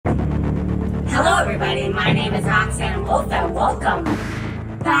Hello everybody, my name is Roxanne and welcome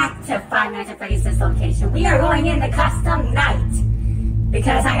back to Five Nights at Freddy's this location. We are going into custom night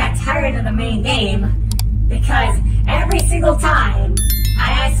because I got tired of the main game because every single time,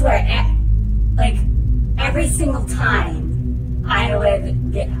 I swear, every single time I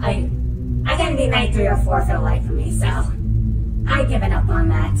would get, I gotta be night 3 or 4 for the life of me, so I've given up on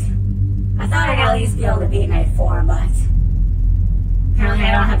that. I thought I'd at least be able to beat night 4, but apparently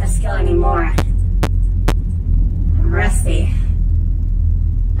I don't have the skill anymore. I'm rusty.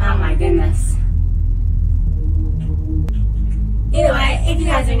 Oh my goodness. Either way, if you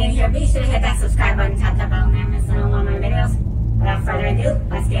guys are new here, be sure to hit that subscribe button, tap that bell, and miss out on one of my videos. Without further ado,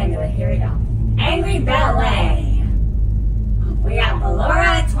 let's get into it. Here we go. Angry Ballet. We got Ballora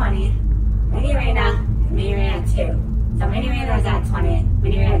at 20, Mini Arena, and Mini Arena at 2. So Mini Arena is at 20,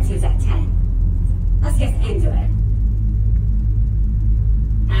 Mini Arena 2 is at 10. Let's get into it.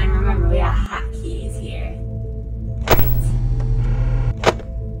 And remember, we got hotkeys here.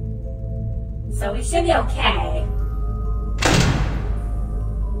 So we should be okay.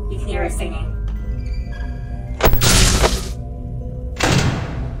 You can hear her singing.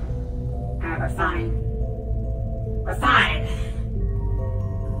 Alright, we're fine. We're fine.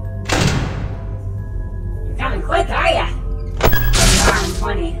 You're coming quick, are ya? We're on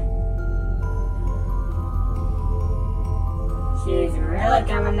 20. She's really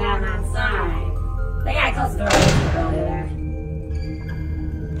coming down that side. They got close to the door too early there.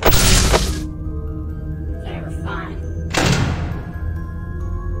 Okay, we're fine.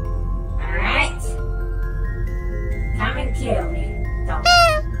 Alright. Come and kill me. Don't.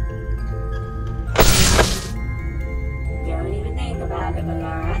 Don't even think about it,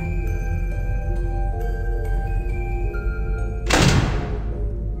 Ballora.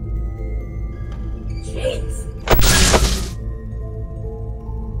 Jeez.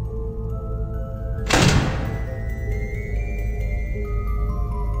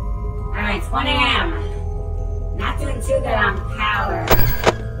 Alright, 1 a.m. Not doing too good on power.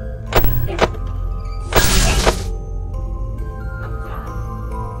 Yeah. Oh god.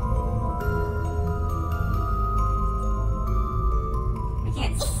 I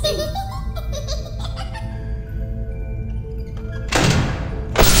can't see.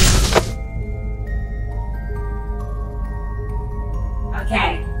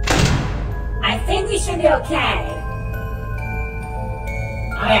 Okay. I think we should be okay.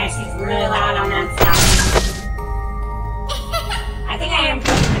 Oh yeah, she's really loud on that side. I think I am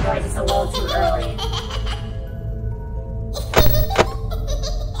pushing the door just a little too early.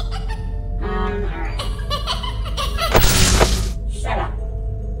 Alright. Shut up.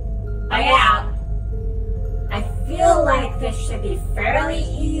 Oh yeah. I feel like this should be fairly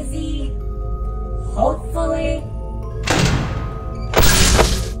easy. Hopefully.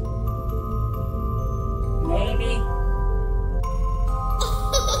 Maybe.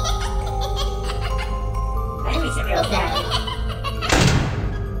 I think we should be okay.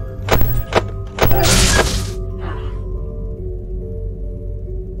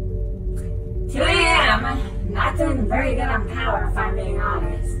 2 a.m. Not doing very good on power, if I'm being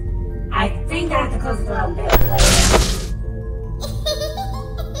honest. I think I have to close the door a bit later.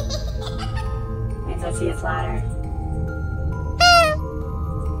 Until she gets louder.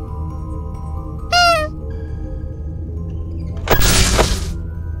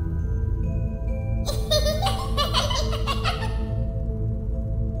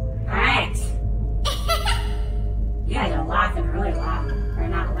 You guys are laughing really loud. Or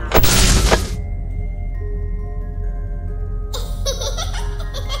not loud.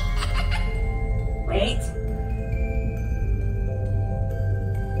 Wait.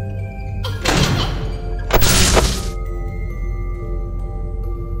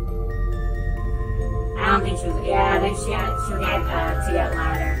 I don't think she was. Yeah, I think she'll get to get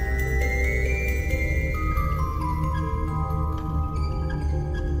louder.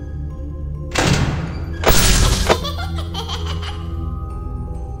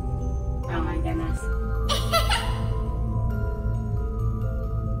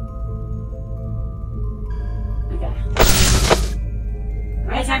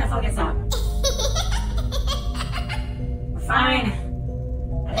 Trying to focus up. We're fine.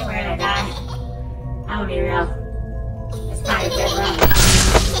 I think we're gonna die. I'm gonna be real. It's probably a good run.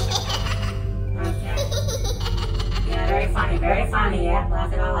 Okay. Yeah, very funny, very funny. Yeah,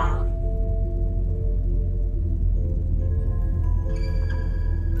 laugh it all out.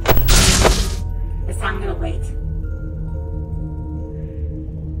 This time I'm gonna wait.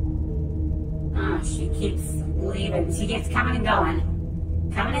 Oh, she keeps leaving. She keeps coming and going.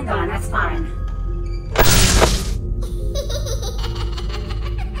 Coming and going, that's fine.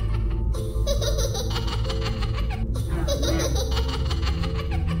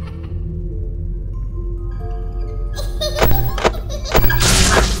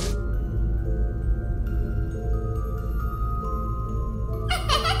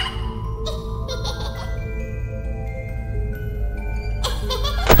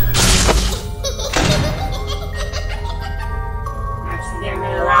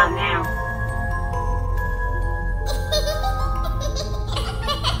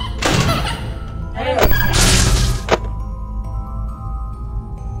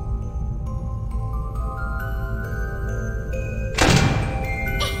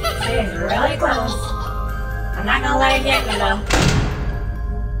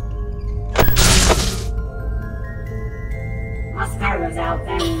 goes out,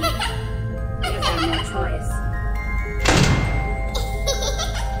 then I guess I have no choice.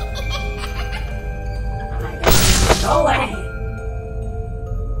 Oh my god. Go away!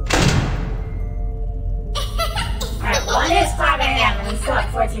 Alright, well it is 5 a.m. and we still have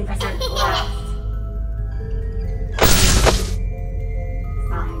 14% left.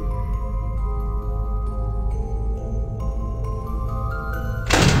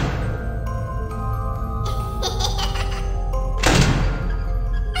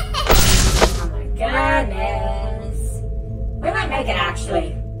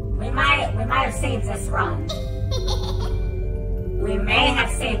 We might have saved this run. We may have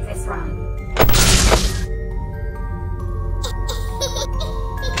saved this run.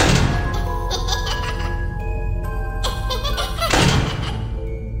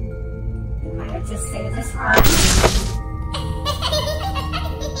 We might have just saved this run.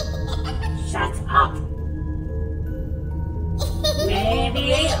 Shut up.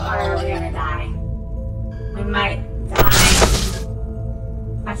 Maybe, or are we gonna die? We might die.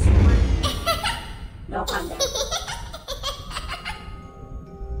 Question mark. No fun there.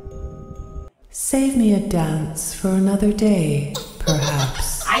 Save me a dance for another day,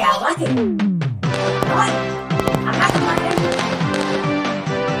 perhaps. I got lucky. What? I'm not lucky.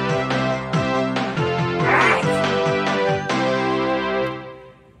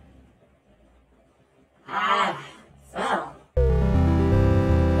 Alright. So.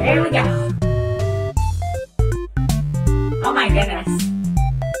 Here we go. Oh my goodness.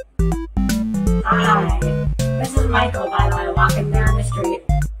 Hi. This is Michael, by the way, walking down the street.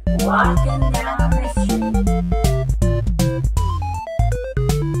 Walking down the street.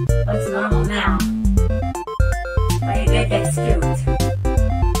 Looks normal now. But he did get scooped.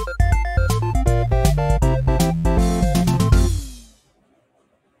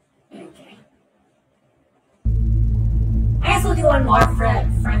 Okay. I guess we'll do one more for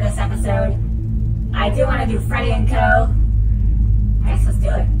this episode. I do want to do Freddy and Co. I guess let's do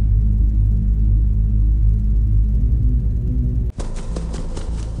it.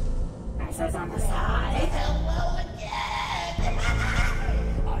 Alright, so it's on the side. Hello again!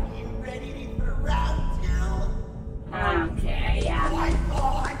 Are you ready for round 2? Okay, yeah. Oh my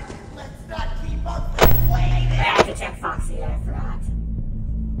god! Let's not keep our friend waiting! I have to check Foxy, I forgot.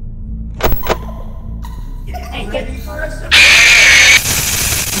 Get ready for a surprise!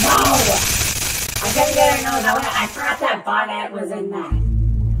 No! I gotta get her nose. I forgot that bonnet was in that.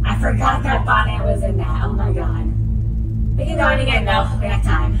 I forgot that bonnet was in that. Oh my god. We can do it again though. We have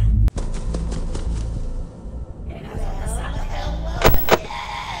time. Okay, now it's on this side. Hello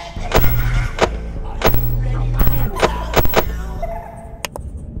again! Are you ready for round 2?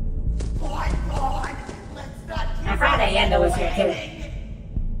 Oh my god! Let's not keep I forgot that Yendo was here too.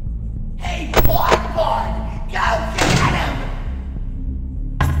 Hey, Bon! Go get him!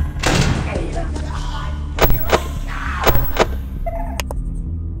 There you go. Here I come!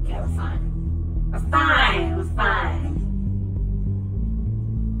 Okay, we're fine. We're fine. We're fine.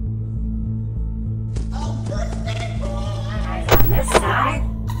 Oh, birthday boy! Alright, on this side.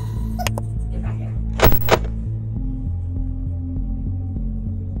 Get back here.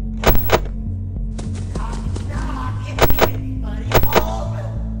 Anybody home?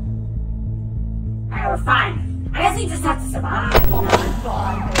 Alright, we're fine. I guess we just have to survive. Oh my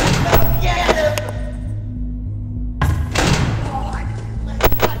god! Go get him! God, let's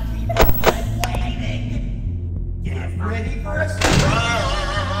not keep our friend waiting. Get ready for a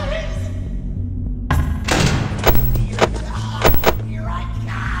surprise! Here I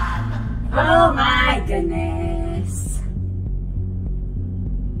come! Oh my goodness.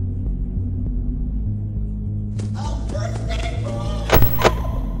 Oh, birthday boy!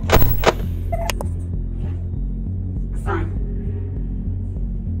 We're fine.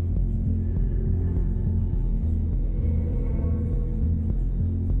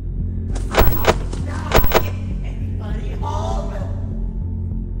 Anybody home?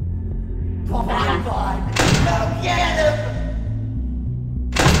 Oh my god! Go get him!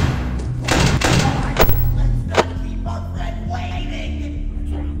 God, let's not keep our friend waiting.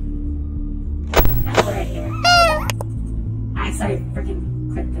 Okay. Now we're right here. I actually freaking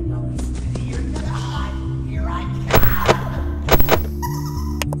clicked the nose. Here I come!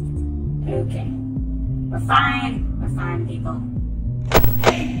 Okay. We're fine. We're fine, people.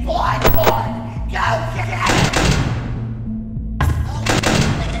 Hey, boy! Go get him!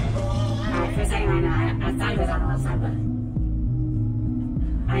 Alright, for a second right now, I thought he was on the left side, but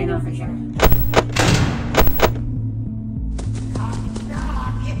I didn't know for sure.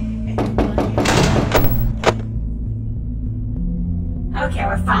 Okay,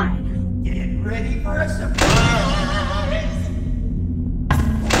 we're fine. Get ready for a surprise!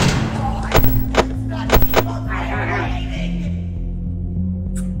 Alright.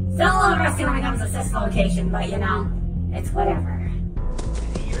 Still a little rusty when it comes to this location, but you know, it's whatever.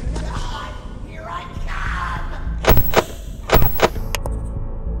 Here I come.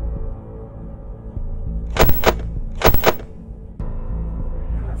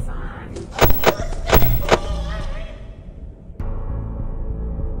 We're fine.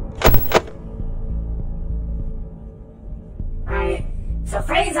 Alright, so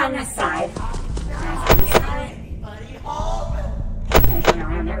Freddy's on this side. Anybody home?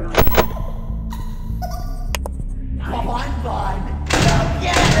 Around everyone. Come on, bud. Go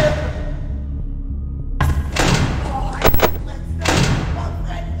get him. Come on. Let's not keep our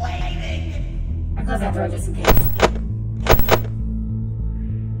friend waiting. I close that door just in case.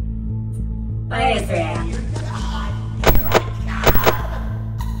 But it is 3 a.m. Here I come.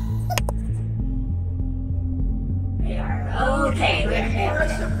 We are okay. We're For a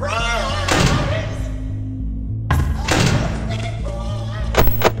okay. surprise.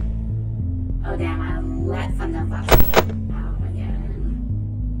 Oh damn, I let something fuck me out again.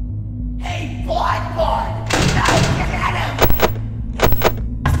 Hey, bud. Now get him.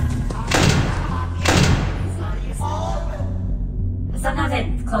 Anybody home? Sometimes I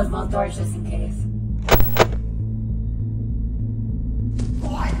close both doors just in case.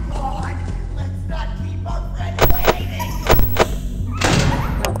 Bud. Let's not keep our friend waiting.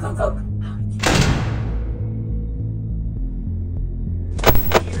 Go.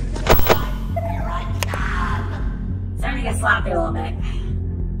 Here I come. Starting to get sloppy a little bit.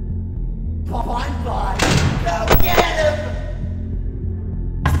 Come on, bud. Go get him.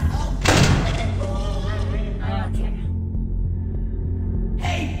 Okay.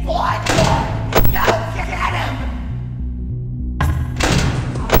 Hey, bud. Go get him.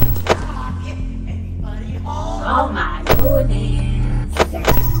 Anybody home? Oh my goodness.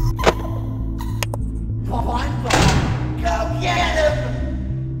 Come on, bud. Go get him.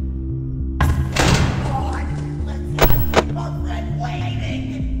 Bud, let's not keep our friend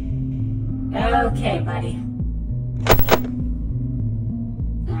waiting. Okay, buddy.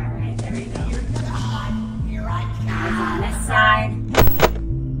 Alright, there we go. Here I Eyes come. on this side.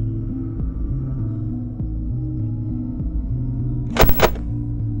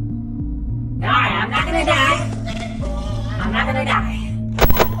 Alright, I'm not gonna die.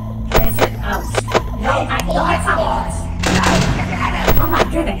 Is it? Oh, no, that's not what.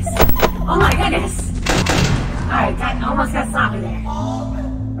 Oh my goodness. Alright, that almost got sloppy there.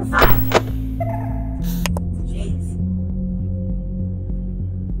 We're fine. Jeez.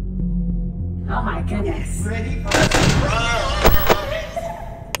 Oh my goodness. Ready for a surprise?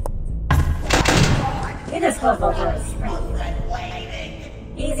 You just closed both doors. Friend waiting.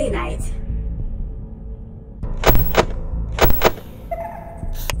 Easy night.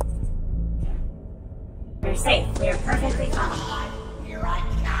 We're safe. We're perfectly fine. Here I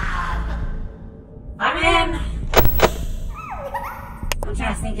come. I'm in! I'm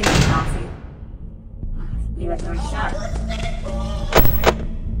trying to sneak in the boxing. Leave that door shut. Oh man.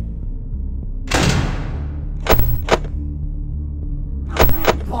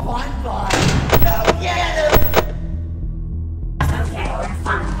 Come on, bud. Go get him. Okay, we're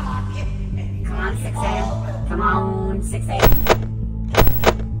fine. Come on, 6 a.m. Come on, 6 a.m.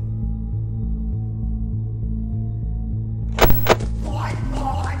 Bud,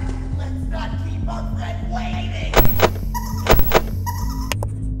 let's not keep our friend waiting.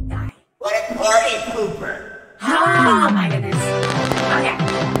 Die. What a party pooper. Oh my goodness. Okay.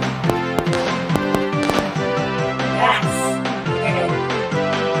 Yes.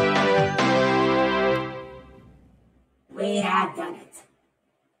 We had done it.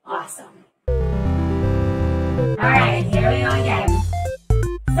 Awesome. Alright, here we go again.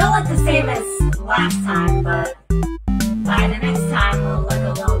 Still look the same as last time, but by the next time we'll look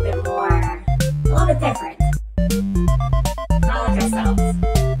a little bit different. Not like ourselves.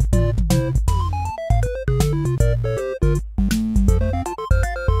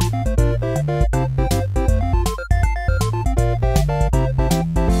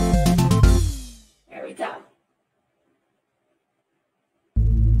 There we go.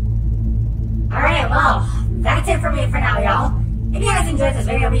 Alright, well, that's it for me for now, y'all. If you guys enjoyed this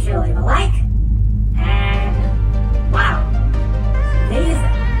video, be sure to leave a like. And, wow. These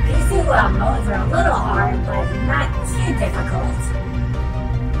two modes are a little hard, but not too difficult.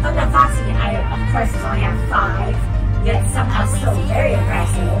 But the Foxy, I, of course, only have 5, yet somehow still very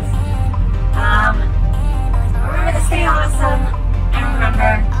aggressive. Remember to stay awesome, and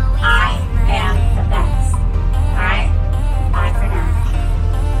remember,